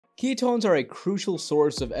Ketones are a crucial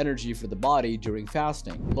source of energy for the body during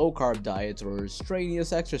fasting, low-carb diets, or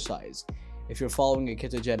strenuous exercise. If you're following a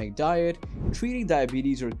ketogenic diet, treating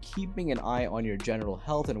diabetes, or keeping an eye on your general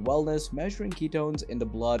health and wellness, measuring ketones in the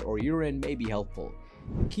blood or urine may be helpful.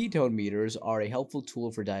 Ketone meters are a helpful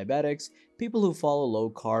tool for diabetics, people who follow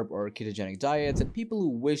low-carb or ketogenic diets, and people who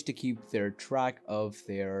wish to keep their track of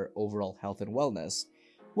their overall health and wellness.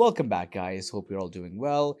 Welcome back, guys. Hope you're all doing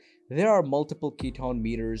well. There are multiple ketone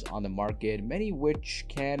meters on the market, many which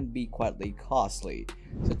can be quite costly.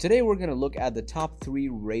 So today we're going to look at the top 3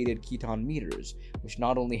 rated ketone meters, which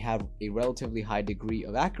not only have a relatively high degree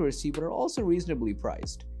of accuracy but are also reasonably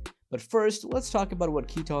priced. But first, let's talk about what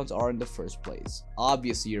ketones are in the first place.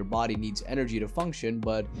 Obviously, your body needs energy to function,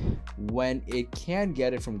 but when it can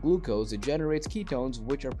get it from glucose, it generates ketones,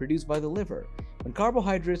 which are produced by the liver. When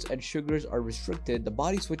carbohydrates and sugars are restricted, the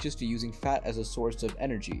body switches to using fat as a source of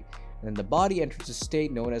energy, and then the body enters a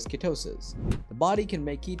state known as ketosis. The body can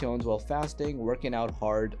make ketones while fasting, working out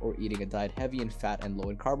hard, or eating a diet heavy in fat and low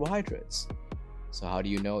in carbohydrates. So how do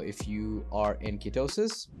you know if you are in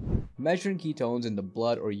ketosis? Measuring ketones in the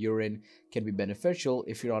blood or urine can be beneficial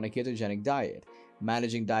if you're on a ketogenic diet,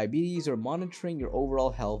 managing diabetes, or monitoring your overall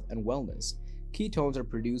health and wellness. Ketones are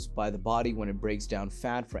produced by the body when it breaks down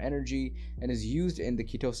fat for energy and is used in the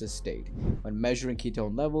ketosis state. When measuring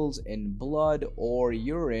ketone levels in blood or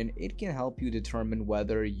urine, it can help you determine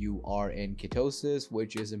whether you are in ketosis,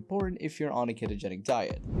 which is important if you're on a ketogenic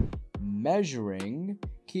diet. Measuring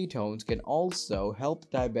ketones can also help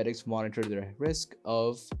diabetics monitor their risk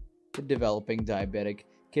of developing diabetic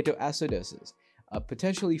ketoacidosis, a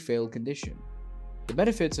potentially fatal condition. The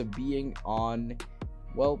benefits of being on,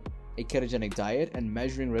 a ketogenic diet and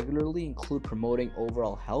measuring regularly include promoting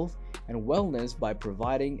overall health and wellness by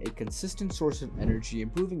providing a consistent source of energy,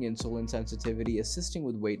 improving insulin sensitivity, assisting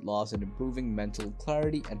with weight loss, and improving mental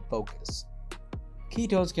clarity and focus.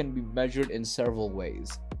 Ketones can be measured in several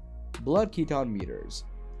ways. Blood ketone meters.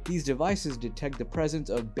 These devices detect the presence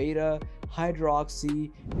of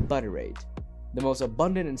beta-hydroxybutyrate, the most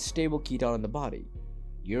abundant and stable ketone in the body.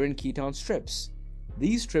 Urine ketone strips.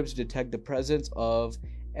 These strips detect the presence of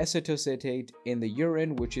acetoacetate in the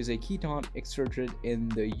urine, which is a ketone exerted in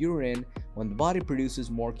the urine when the body produces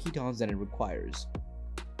more ketones than it requires.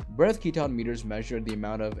 Breath ketone meters measure the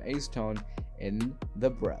amount of acetone in the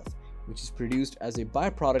breath, which is produced as a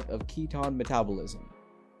byproduct of ketone metabolism.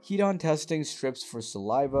 Ketone testing strips for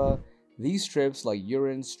saliva. These strips, like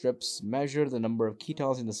urine strips, measure the number of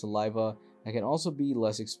ketones in the saliva and can also be a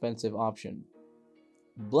less expensive option.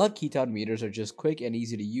 Blood ketone meters are just quick and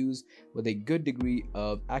easy to use with a good degree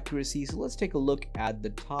of accuracy, so let's take a look at the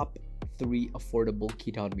top 3 affordable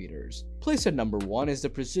ketone meters. Placed at number 1 is the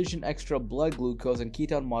Precision Xtra blood glucose and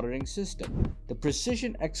ketone monitoring system. The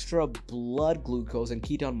Precision Xtra blood glucose and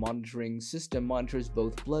ketone monitoring system monitors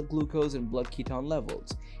both blood glucose and blood ketone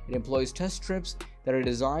levels. It employs test strips that are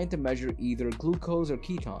designed to measure either glucose or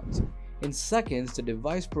ketones. In seconds, the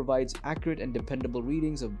device provides accurate and dependable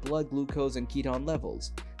readings of blood glucose and ketone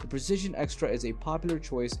levels. The Precision Xtra is a popular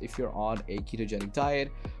choice if you're on a ketogenic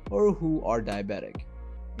diet or who are diabetic.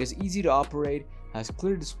 It is easy to operate, has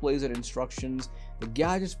clear displays and instructions. The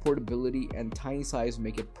gadget's portability and tiny size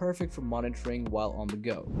make it perfect for monitoring while on the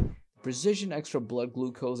go. The Precision Xtra blood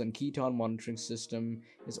glucose and ketone monitoring system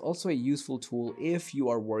is also a useful tool if you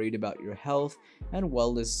are worried about your health and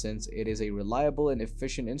wellness, since it is a reliable and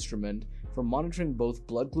efficient instrument for monitoring both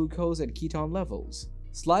blood glucose and ketone levels.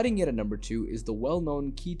 Sliding in at number 2 is the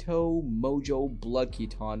well-known Keto-Mojo blood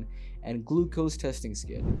ketone and glucose testing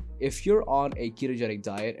kit. If you're on a ketogenic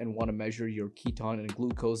diet and want to measure your ketone and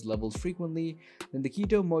glucose levels frequently, then the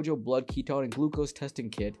Keto-Mojo blood ketone and glucose testing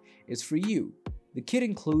kit is for you. The kit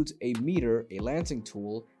includes a meter, a lancing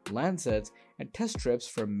tool, lancets, and test strips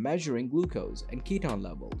for measuring glucose and ketone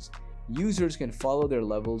levels. Users can follow their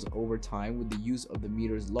levels over time with the use of the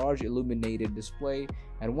meter's large illuminated display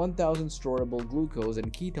and 1000 storable glucose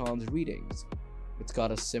and ketones readings. It's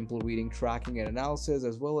got a simple reading tracking and analysis,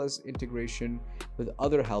 as well as integration with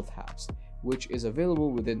other health apps, which is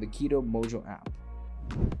available within the Keto-Mojo app.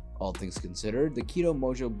 All things considered, the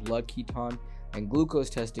Keto-Mojo blood ketone and glucose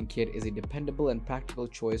testing kit is a dependable and practical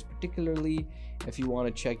choice, particularly if you want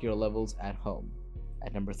to check your levels at home.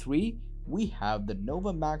 At number 3, we have the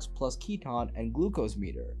Nova Max Plus ketone and glucose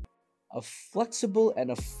meter, a flexible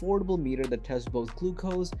and affordable meter that tests both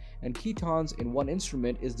glucose and ketones in one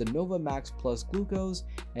instrument. Is the Nova Max Plus glucose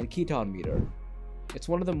and ketone meter. It's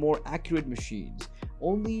one of the more accurate machines.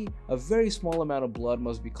 Only a very small amount of blood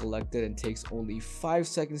must be collected and takes only 5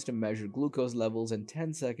 seconds to measure glucose levels and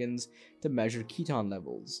 10 seconds to measure ketone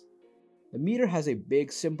levels. The meter has a big,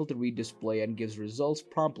 simple to read display and gives results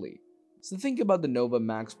promptly. So think about the Nova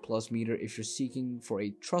Max Plus meter if you're seeking for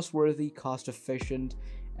a trustworthy, cost-efficient,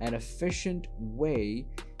 and efficient way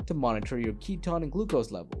to monitor your ketone and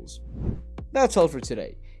glucose levels. That's all for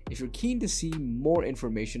today. If you're keen to see more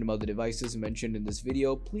information about the devices mentioned in this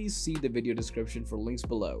video, please see the video description for links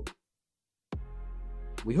below.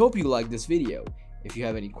 We hope you liked this video. If you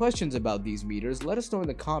have any questions about these meters, let us know in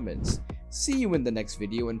the comments. See you in the next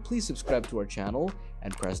video, and please subscribe to our channel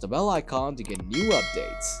and press the bell icon to get new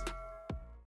updates.